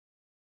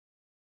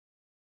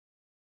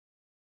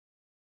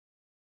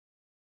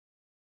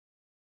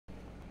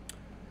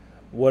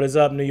What is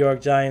up, New York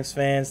Giants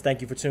fans?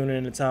 Thank you for tuning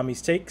in to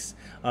Tommy's Takes.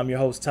 I'm your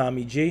host,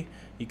 Tommy G.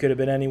 You could have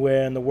been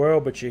anywhere in the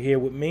world, but you're here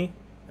with me.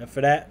 And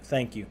for that,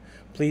 thank you.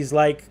 Please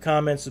like,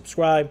 comment,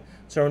 subscribe,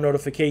 turn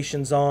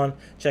notifications on.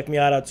 Check me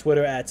out on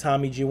Twitter at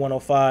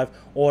TommyG105.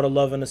 All the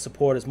love and the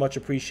support is much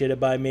appreciated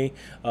by me.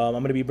 I'm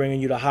going to be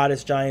bringing you the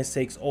hottest Giants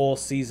takes all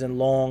season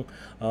long.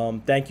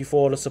 Thank you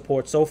for all the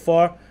support so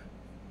far.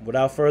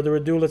 Without further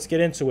ado, let's get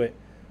into it.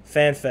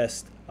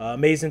 FanFest.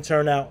 Amazing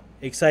turnout.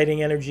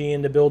 Exciting energy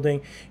in the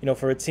building,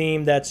 for a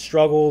team that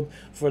struggled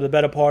for the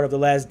better part of the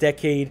last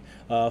decade,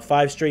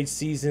 5 straight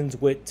seasons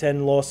with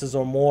 10 losses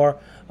or more.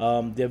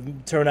 The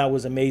turnout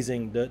was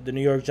amazing. The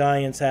New York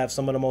Giants have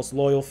some of the most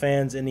loyal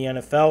fans in the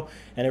NFL,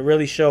 and it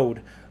really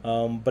showed.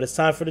 But it's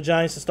time for the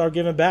Giants to start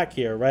giving back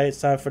here, right?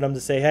 It's time for them to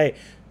say, hey,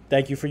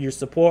 thank you for your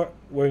support.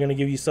 We're going to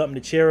give you something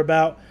to cheer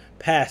about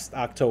past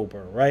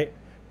October, right?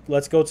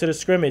 Let's go to the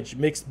scrimmage.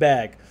 Mixed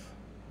bag.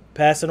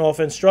 Passing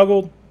offense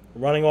struggled.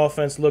 Running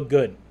offense looked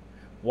good.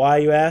 Why,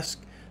 you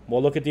ask?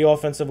 Well, look at the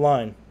offensive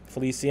line.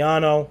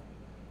 Feliciano,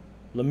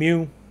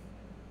 Lemieux,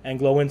 and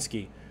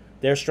Glowinski.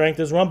 Their strength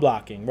is run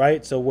blocking,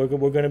 right? So we're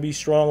going to be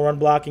strong run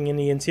blocking in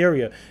the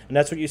interior. And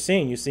that's what you're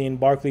seeing. You're seeing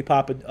Barkley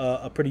pop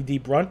a pretty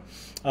deep run.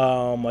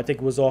 I think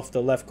it was off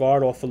the left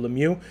guard, off of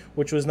Lemieux,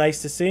 which was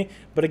nice to see.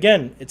 But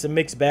again, it's a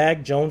mixed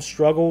bag. Jones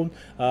struggled,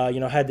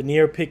 had the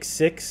near pick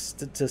 6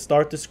 to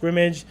start the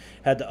scrimmage,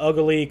 had the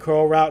ugly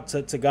curl route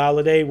to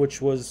Galladay,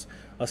 which was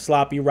a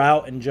sloppy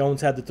route, and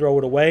Jones had to throw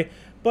it away.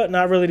 But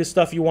not really the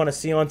stuff you want to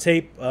see on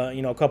tape,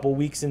 a couple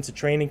weeks into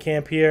training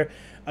camp here.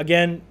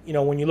 Again,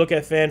 when you look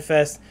at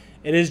FanFest,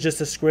 it is just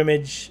a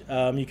scrimmage.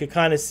 You could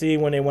kind of see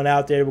when they went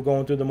out there, they were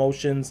going through the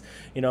motions.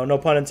 No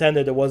pun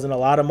intended, there wasn't a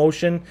lot of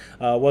motion.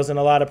 Wasn't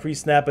a lot of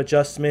pre-snap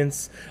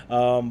adjustments.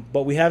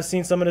 But we have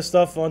seen some of the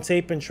stuff on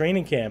tape in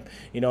training camp.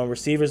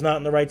 Receivers not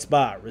in the right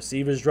spot.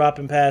 Receivers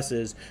dropping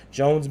passes.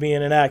 Jones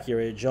being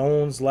inaccurate.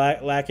 Jones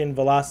lacking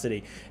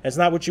velocity. It's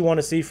not what you want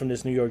to see from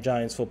this New York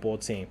Giants football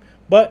team.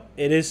 But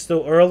it is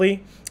still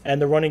early,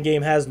 and the running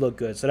game has looked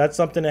good. So that's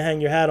something to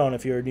hang your hat on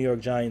if you're a New York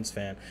Giants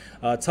fan.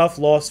 Tough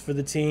loss for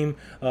the team.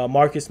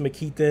 Marcus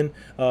McKethan,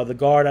 the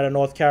guard out of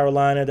North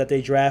Carolina that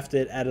they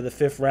drafted out of the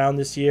 5th round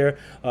this year,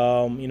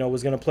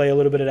 was going to play a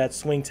little bit of that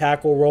swing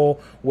tackle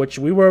role, which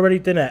we were already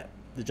thin at.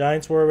 The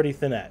Giants were already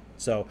thin at.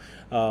 So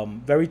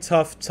very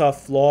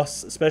tough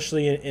loss,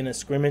 especially in a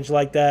scrimmage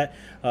like that.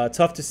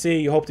 Tough to see.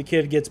 You hope the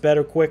kid gets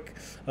better quick.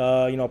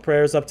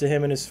 Prayers up to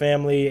him and his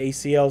family.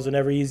 ACLs are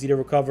never easy to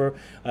recover.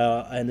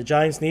 And the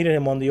Giants needed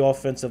him on the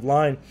offensive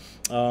line.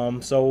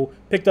 So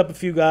picked up a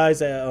few guys.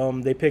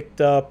 They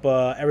picked up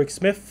Eric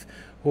Smith,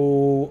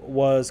 who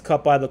was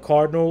cut by the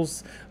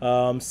Cardinals.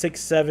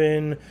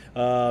 6'7",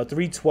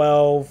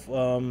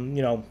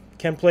 312,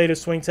 can play the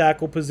swing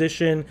tackle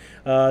position.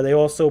 They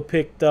also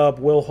picked up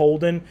Will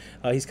Holden.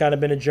 He's kind of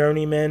been a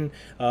journeyman.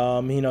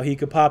 He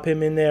could pop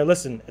him in there.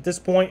 Listen, at this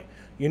point,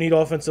 you need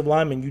offensive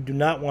linemen. You do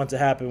not want to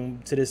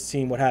happen to this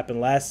team what happened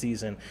last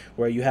season,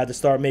 where you had to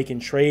start making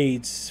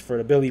trades for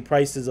the Billy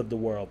Prices of the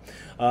world.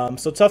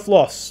 So tough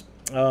loss.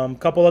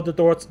 Couple other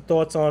thoughts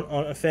on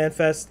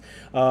FanFest.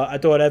 I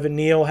thought Evan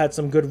Neal had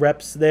some good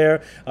reps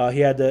there. He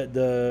had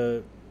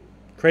the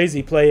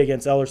crazy play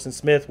against Ellerson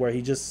Smith where he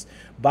just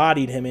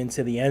bodied him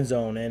into the end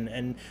zone,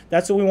 and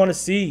that's what we want to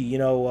see,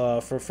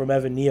 from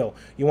Evan Neal.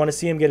 You want to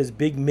see him get his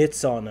big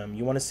mitts on him.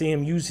 You want to see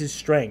him use his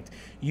strength,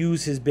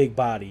 use his big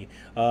body.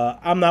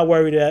 I'm not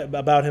worried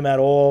about him at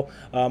all.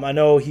 I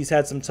know he's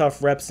had some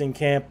tough reps in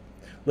camp.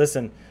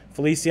 Listen,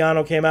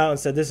 Feliciano came out and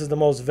said this is the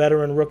most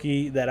veteran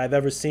rookie that I've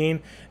ever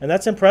seen, and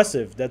that's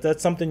impressive.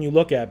 That's something you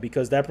look at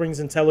because that brings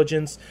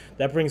intelligence,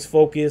 that brings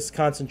focus,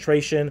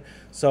 concentration.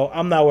 So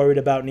I'm not worried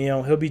about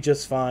Neal. He'll be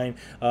just fine.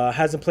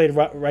 Hasn't played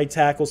right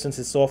tackle since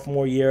his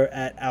sophomore year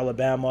at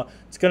Alabama.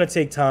 It's going to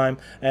take time,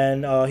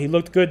 and he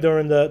looked good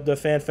during the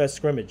FanFest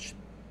scrimmage.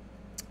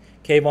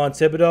 Kayvon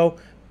Thibodeau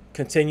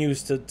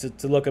continues to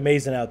look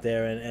amazing out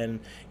there, and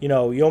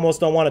you almost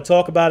don't want to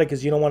talk about it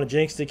because you don't want to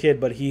jinx the kid,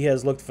 but he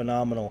has looked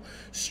phenomenal.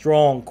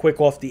 Strong, quick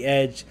off the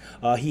edge.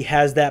 He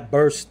has that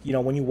burst.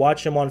 When you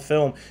watch him on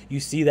film, you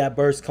see that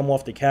burst come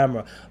off the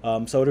camera.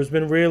 So there's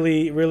been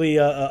really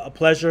a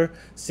pleasure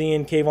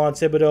seeing Kayvon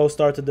Thibodeau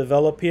start to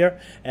develop here,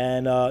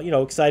 and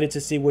excited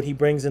to see what he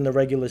brings in the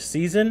regular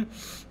season.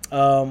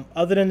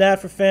 Other than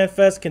that, for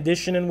FanFest,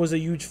 conditioning was a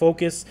huge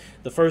focus.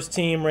 The first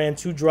team ran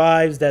 2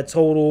 drives that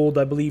totaled,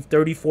 I believe,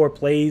 34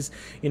 plays.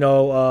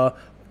 The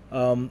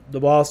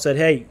ball said,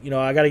 hey,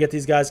 I got to get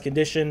these guys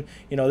conditioned.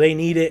 They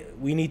need it.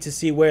 We need to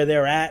see where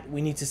they're at.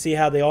 We need to see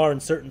how they are in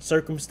certain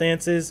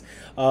circumstances.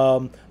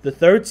 The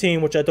third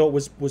team, which I thought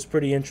was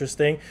pretty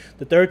interesting,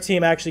 the third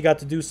team actually got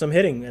to do some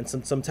hitting and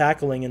some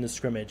tackling in the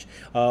scrimmage.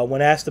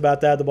 When asked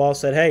about that, the ball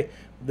said, hey,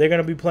 they're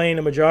going to be playing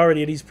the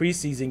majority of these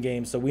preseason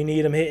games, so we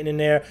need them hitting in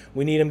there.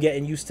 We need them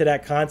getting used to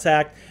that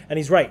contact. And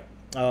he's right.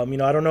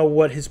 I don't know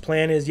what his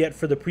plan is yet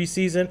for the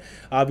preseason.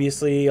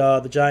 Obviously,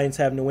 the Giants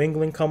have New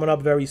England coming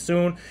up very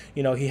soon.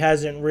 He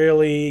hasn't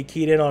really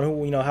keyed in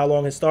on how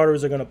long his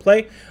starters are going to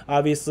play.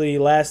 Obviously,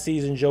 last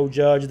season, Joe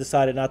Judge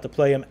decided not to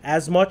play him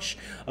as much,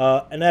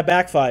 and that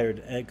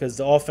backfired because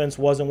the offense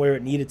wasn't where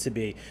it needed to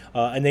be,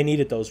 and they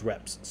needed those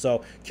reps.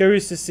 So,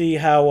 curious to see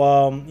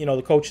how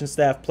the coaching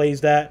staff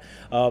plays that.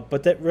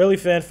 But that really,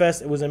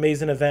 FanFest, it was an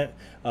amazing event.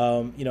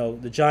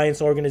 The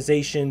Giants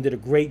organization did a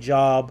great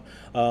job.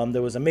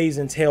 There was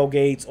amazing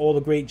tailgates. All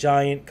the great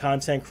Giant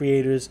content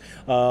creators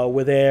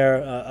were there.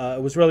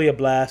 It was really a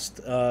blast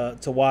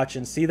to watch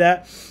and see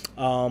that.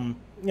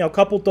 A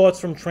couple thoughts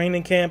from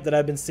training camp that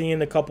I've been seeing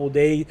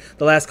the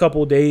last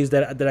couple of days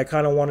that I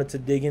kind of wanted to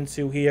dig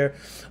into here.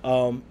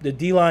 The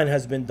D-line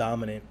has been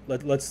dominant.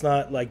 Let's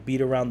not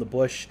beat around the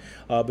bush.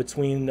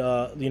 Between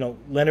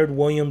Leonard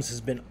Williams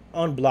has been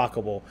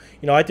unblockable.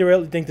 I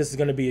really think this is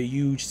going to be a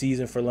huge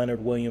season for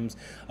Leonard Williams.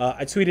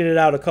 I tweeted it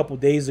out a couple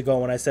days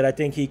ago and I said I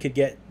think he could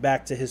get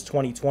back to his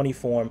 2020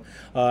 form.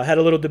 I had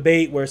a little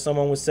debate where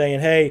someone was saying,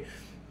 hey,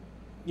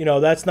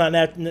 that's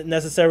not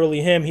necessarily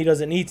him. He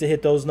doesn't need to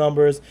hit those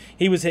numbers.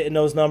 He was hitting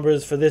those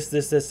numbers for this,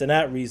 and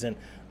that reason.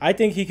 I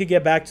think he could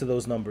get back to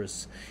those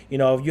numbers.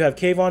 If you have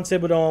Kayvon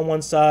Thibodeau on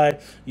one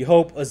side, you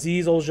hope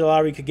Azeez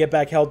Ojulari could get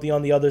back healthy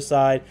on the other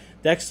side,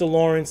 Dexter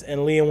Lawrence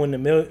and Leo in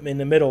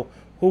the middle.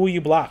 Who will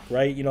you block,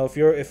 right?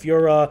 If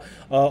you're a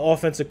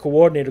offensive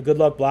coordinator, good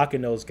luck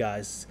blocking those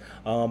guys.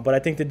 But I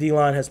think the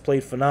D-line has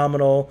played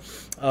phenomenal.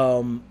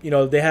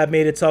 They have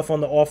made it tough on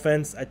the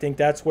offense. I think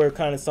that's where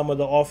kind of some of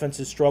the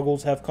offensive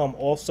struggles have come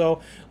also.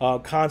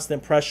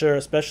 Constant pressure,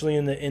 especially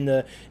in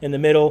the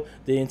middle.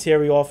 The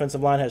interior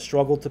offensive line has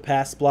struggled to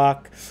pass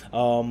block.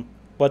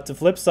 But the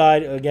flip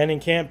side, again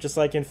in camp, just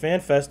like in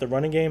FanFest, the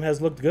running game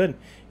has looked good.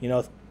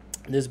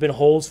 There's been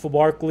holes for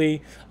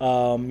Barkley.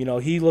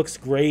 He looks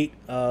great.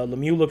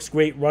 Lemieux looks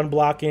great run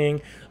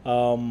blocking.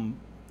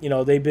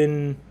 They've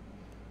been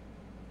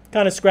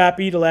kind of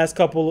scrappy the last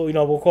couple,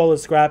 we'll call it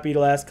scrappy the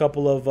last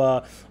couple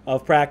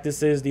of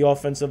practices. The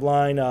offensive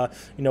line,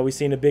 we've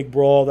seen a big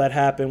brawl that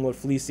happened with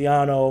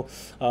Feliciano,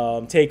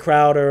 Tay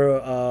Crowder,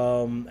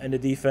 and the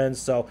defense.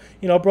 So,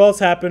 brawls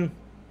happen.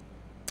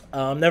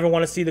 Never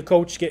want to see the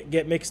coach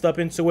get mixed up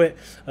into it.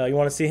 You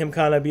want to see him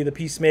kind of be the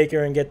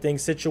peacemaker and get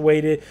things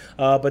situated.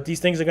 But these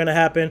things are going to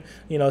happen,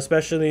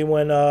 especially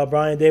when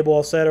Brian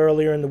Daboll said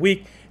earlier in the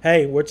week,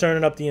 hey, we're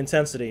turning up the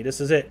intensity. This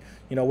is it.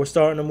 We're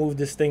starting to move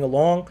this thing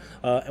along.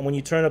 And when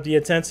you turn up the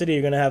intensity,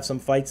 you're going to have some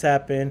fights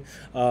happen.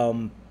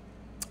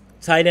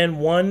 Tight end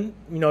one,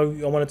 I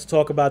wanted to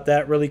talk about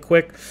that really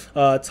quick.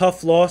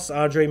 Tough loss,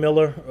 Andre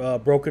Miller,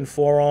 broken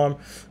forearm.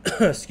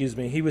 Excuse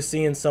me. He was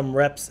seeing some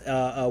reps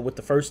with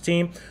the first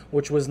team,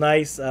 which was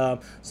nice.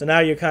 So now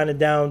you're kind of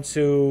down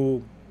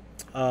to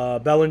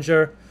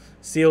Bellinger,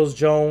 Seals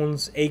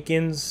Jones,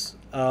 Akins,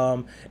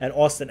 and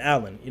Austin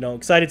Allen.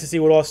 Excited to see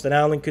what Austin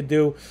Allen could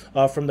do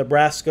from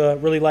Nebraska.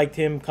 Really liked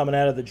him coming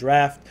out of the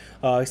draft.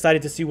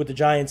 Excited to see what the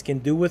Giants can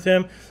do with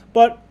him.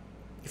 But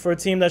for a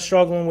team that's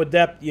struggling with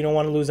depth, you don't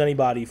want to lose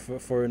anybody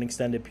for an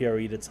extended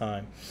period of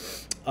time.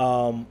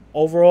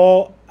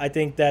 Overall, I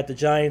think that the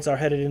Giants are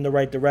headed in the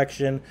right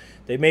direction.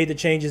 They made the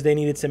changes they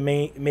needed to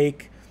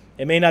make.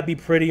 It may not be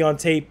pretty on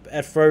tape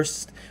at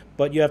first,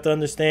 but you have to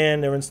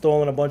understand they're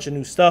installing a bunch of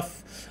new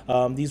stuff.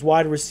 These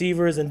wide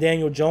receivers and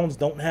Daniel Jones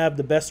don't have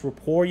the best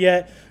rapport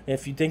yet.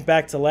 If you think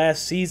back to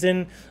last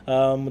season,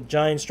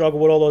 Giants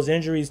struggled with all those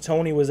injuries.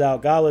 Tony was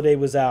out. Galladay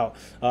was out.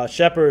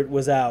 Shepard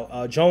was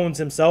out. Jones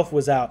himself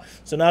was out.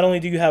 So not only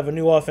do you have a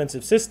new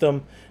offensive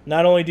system,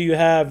 not only do you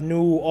have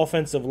new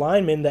offensive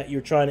linemen that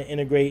you're trying to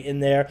integrate in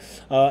there,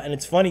 and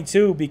it's funny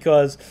too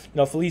because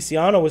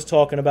Feliciano was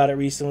talking about it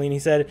recently, and he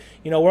said,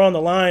 we're on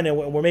the line and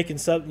we're making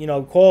some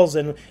calls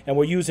and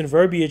we're using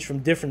verbiage from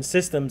different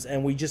systems,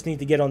 and we just need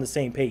to get on the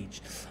same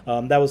page.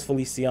 That was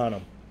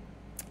Feliciano.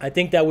 I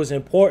think that was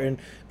important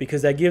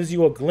because that gives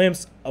you a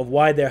glimpse of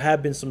why there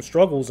have been some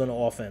struggles in the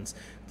offense.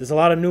 There's a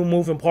lot of new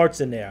moving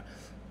parts in there.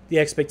 The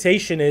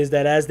expectation is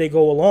that as they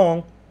go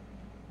along,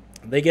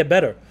 they get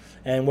better.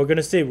 And we're going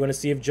to see. We're going to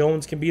see if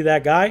Jones can be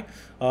that guy.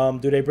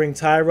 Do they bring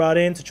Tyrod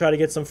in to try to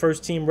get some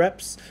first-team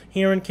reps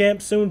here in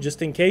camp soon,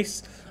 just in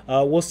case?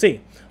 We'll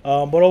see.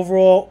 But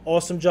overall,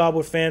 awesome job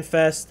with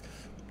FanFest.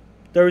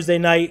 Thursday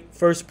night,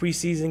 first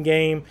preseason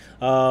game.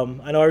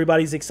 I know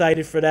everybody's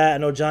excited for that. I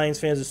know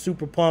Giants fans are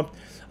super pumped.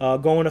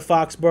 Going to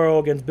Foxborough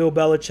against Bill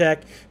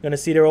Belichick. Going to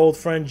see their old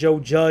friend Joe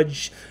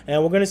Judge.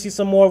 And we're going to see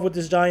some more of what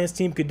this Giants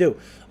team could do.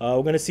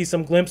 We're going to see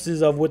some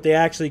glimpses of what they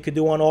actually could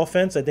do on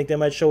offense. I think they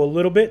might show a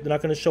little bit. They're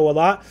not going to show a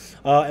lot.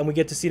 And we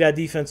get to see that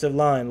defensive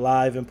line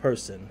live in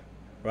person,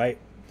 right?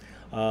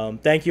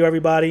 Thank you,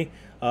 everybody.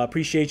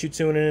 Appreciate you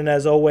tuning in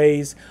as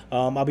always.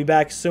 I'll be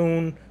back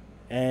soon.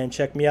 And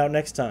check me out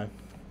next time.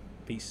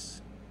 Peace.